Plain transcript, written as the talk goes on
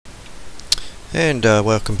And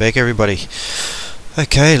welcome back, everybody.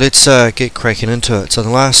 Okay, let's get cracking into it. So in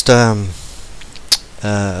the last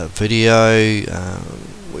video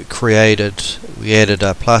we added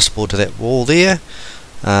a plasterboard to that wall there,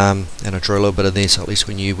 and I drew a little bit of this so at least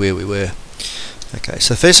we knew where we were. Okay,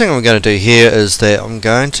 so the first thing I'm going to do here is that I'm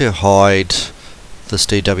going to hide this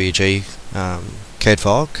DWG CAD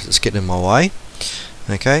file because it's getting in my way.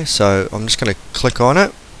 Okay, so I'm just going to click on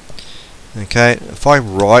it. Okay, if I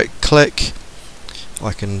right click,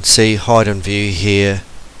 I can see hide and view here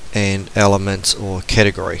and elements or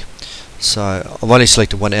category. So I've only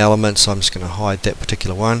selected one element, so I'm just going to hide that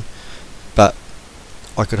particular one, but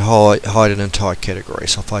I could hide an entire category.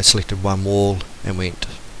 So if I selected one wall and went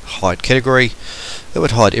hide category, it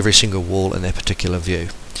would hide every single wall in that particular view.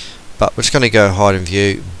 But we're just going to go hide and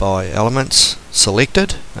view by elements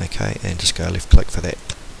selected, okay, and just go left click for that.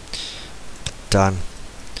 Done.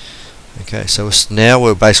 Okay, so now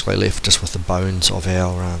we're basically left just with the bones of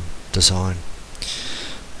our design.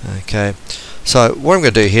 Okay, so what I'm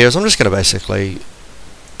going to do here is I'm just going to basically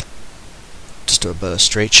just do a bit of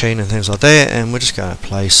stretching and things like that, and we're just going to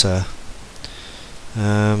place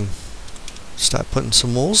start putting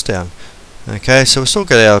some walls down. Okay, so we've still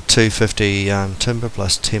got our 250 timber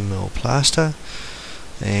plus 10mm plaster,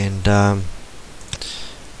 and I'm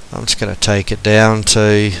just going to take it down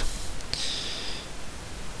to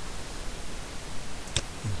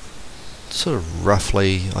sort of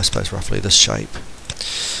roughly, I suppose roughly this shape.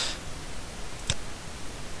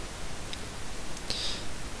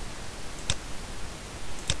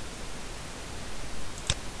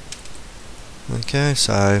 Okay,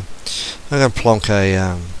 so I'm going to plonk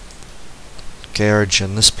a garage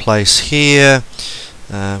in this place here.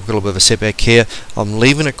 I've got a little bit of a setback here. I'm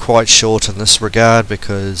leaving it quite short in this regard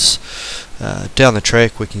because down the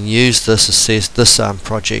track we can use this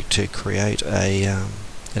project to create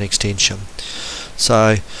an extension.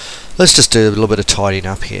 So let's just do a little bit of tidying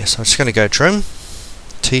up here. So I'm just going to go trim,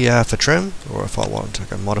 TR for trim, or if I want to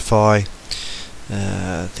go modify,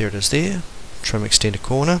 there it is there, trim extended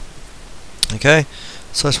corner. Okay,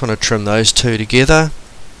 so I just want to trim those two together.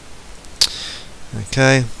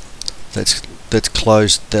 Okay, that's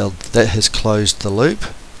closed. That has closed the loop.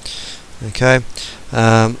 Okay,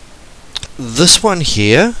 this one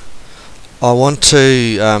here, I want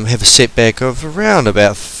to have a setback of around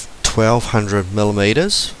about 1200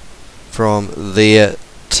 millimeters from there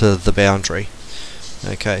to the boundary.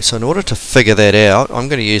 Okay, so in order to figure that out, I'm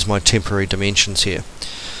going to use my temporary dimensions here.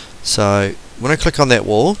 So when I click on that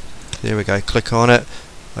wall, there we go, click on it,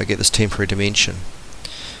 I get this temporary dimension.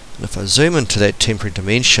 And if I zoom into that temporary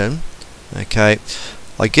dimension, okay,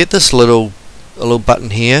 I get this little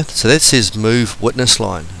button here, so that says move witness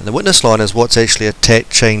line, and the witness line is what's actually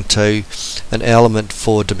attaching to an element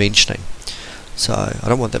for dimensioning. So I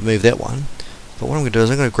don't want that move that one, but what I'm going to do is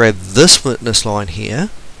I'm going to grab this witness line here,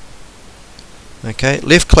 okay,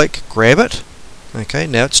 left click, grab it, okay,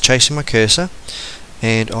 now it's chasing my cursor,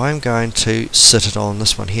 and I'm going to sit it on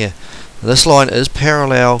this one here. Now this line is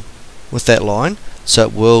parallel with that line, so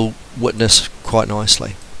it will witness quite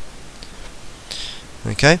nicely.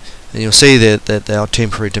 Okay, and you'll see that our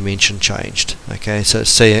temporary dimension changed. Okay, so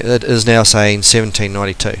it is now saying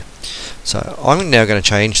 1792. So I'm now going to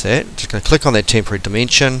change that. Just going to click on that temporary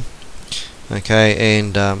dimension. Okay,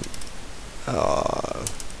 and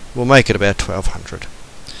we'll make it about 1200.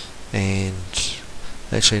 And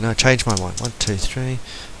actually, no, change my mind. 1, 2, 3.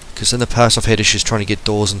 Because in the past I've had issues trying to get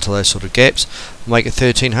doors into those sort of gaps. I'll make it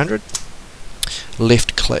 1300.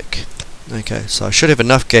 Left click. Okay, so I should have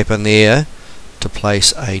enough gap in there to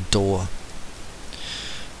place a door.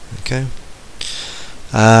 Okay.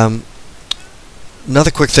 Another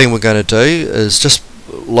quick thing we're going to do is just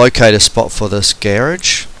locate a spot for this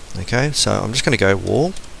garage. Okay, so I'm just going to go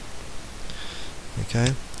wall.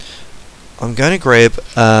 Okay, I'm going to grab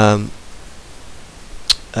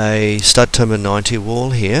a stud timber 90 wall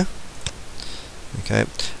here. Okay,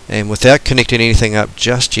 and without connecting anything up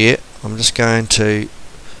just yet, I'm just going to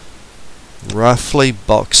roughly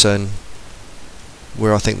box in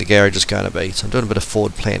where I think the garage is going to be. So I'm doing a bit of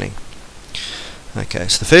forward planning. Okay,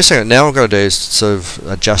 so the first thing now I'm going to do is sort of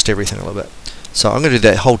adjust everything a little bit. So I'm going to do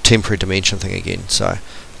that whole temporary dimension thing again. So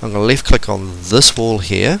I'm going to left click on this wall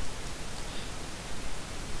here.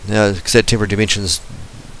 Now, because that temporary dimension is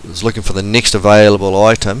looking for the next available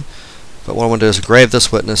item, but what I want to do is grab this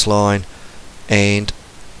witness line and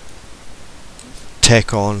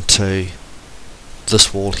tack on to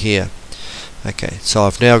this wall here. Okay, so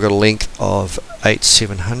I've now got a length of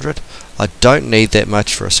 8700. I don't need that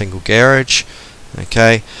much for a single garage.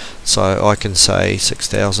 Okay, so I can say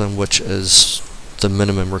 6000, which is the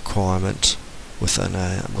minimum requirement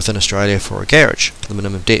within Australia for a garage, the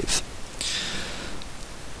minimum depth.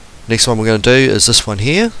 Next one we're going to do is this one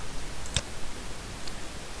here.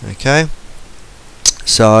 Okay,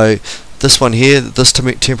 so this one here, this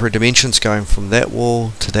temporary dimensions going from that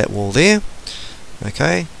wall to that wall there.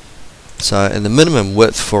 Okay, so and the minimum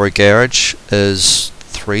width for a garage is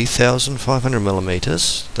 3,500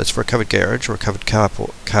 millimeters. That's for a covered garage or a covered car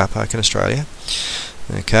park in Australia.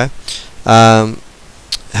 Okay.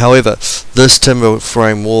 However, this timber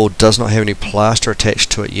frame wall does not have any plaster attached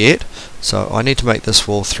to it yet, so I need to make this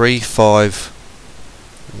wall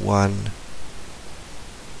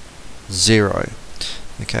 3,510.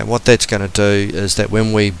 Okay, what that's going to do is that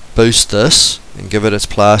when we boost this and give it its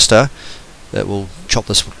plaster, it will chop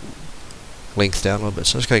this length down a little bit.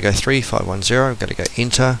 So I'm just going to go 3,510. I'm going to go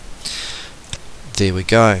enter. There we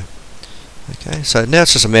go. Okay, so now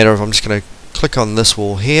it's just a matter of I'm just going to click on this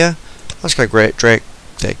wall here. I'm just going to drag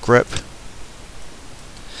that grip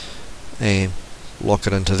and lock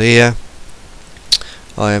it into there.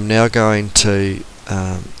 I am now going to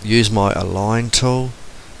use my align tool.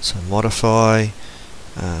 So modify,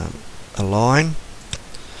 align.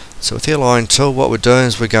 So with the align tool, what we're doing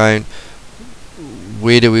is we're going,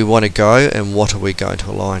 where do we want to go and what are we going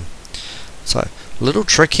to align? So little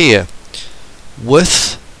trick here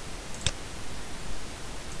with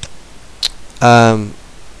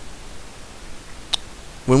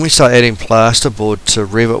when we start adding plasterboard to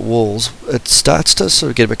Revit walls, it starts to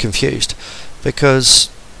sort of get a bit confused, because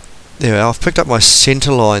there I've picked up my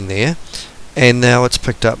center line there, and now it's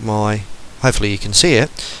picked up my, hopefully you can see it,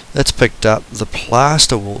 it's picked up the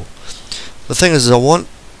plaster wall. The thing is I want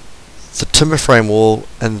the timber frame wall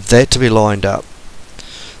and that to be lined up.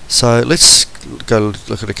 So let's go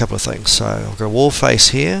look at a couple of things. So I've got a wall face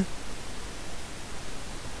here.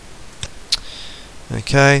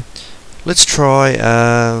 Okay, let's try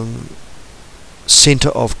center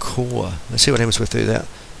of core. Let's see what happens if we do that.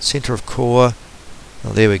 Center of core. Oh,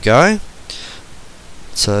 there we go.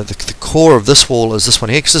 So the core of this wall is this one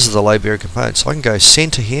here, because this is the load bearing component. So I can go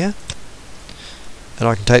center here, and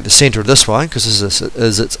I can take the center of this one because this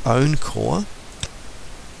is its own core.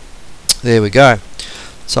 There we go.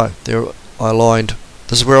 So there I aligned.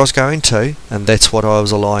 This is where I was going to, and that's what I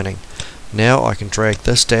was aligning. Now I can drag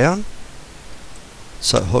this down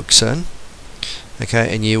so it hooks in.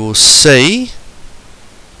 Okay, and you will see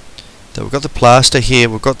that we've got the plaster here,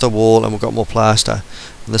 we've got the wall, and we've got more plaster.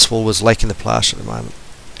 And this wall was lacking the plaster at the moment.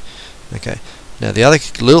 Okay, now the other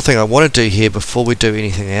little thing I want to do here before we do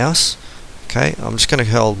anything else, okay, I'm just going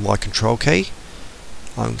to hold my control key.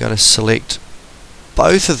 I'm going to select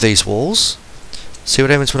both of these walls. See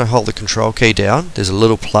what happens when I hold the control key down? There's a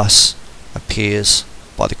little plus appears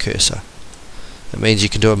by the cursor. It means you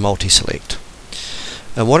can do a multi-select.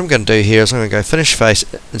 And what I'm going to do here is I'm going to go finish face.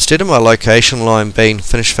 Instead of my location line being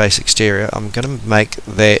finish face exterior, I'm going to make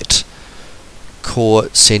that core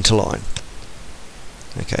center line.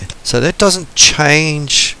 Okay, so that doesn't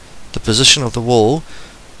change the position of the wall,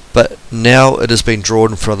 but now it has been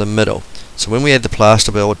drawn from the middle. So when we add the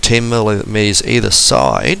plasterboard 10 millimeters either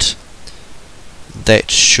side,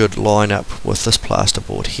 that should line up with this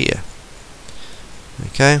plasterboard here.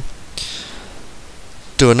 Okay,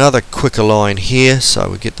 do another quick align here, so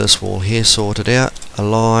we get this wall here sorted out.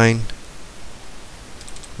 Align.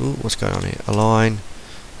 Ooh, what's going on here? Align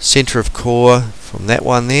center of core from that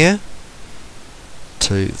one there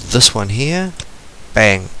to this one here.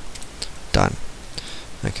 Bang, done.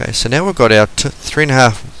 Okay, so now we've got our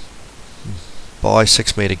 3.5 by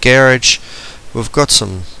 6 meter garage. We've got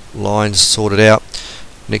some lines sorted out.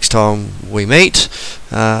 Next time we meet,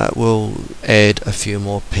 we'll add a few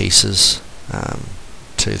more pieces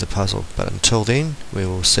to the puzzle, but until then we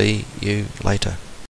will see you later.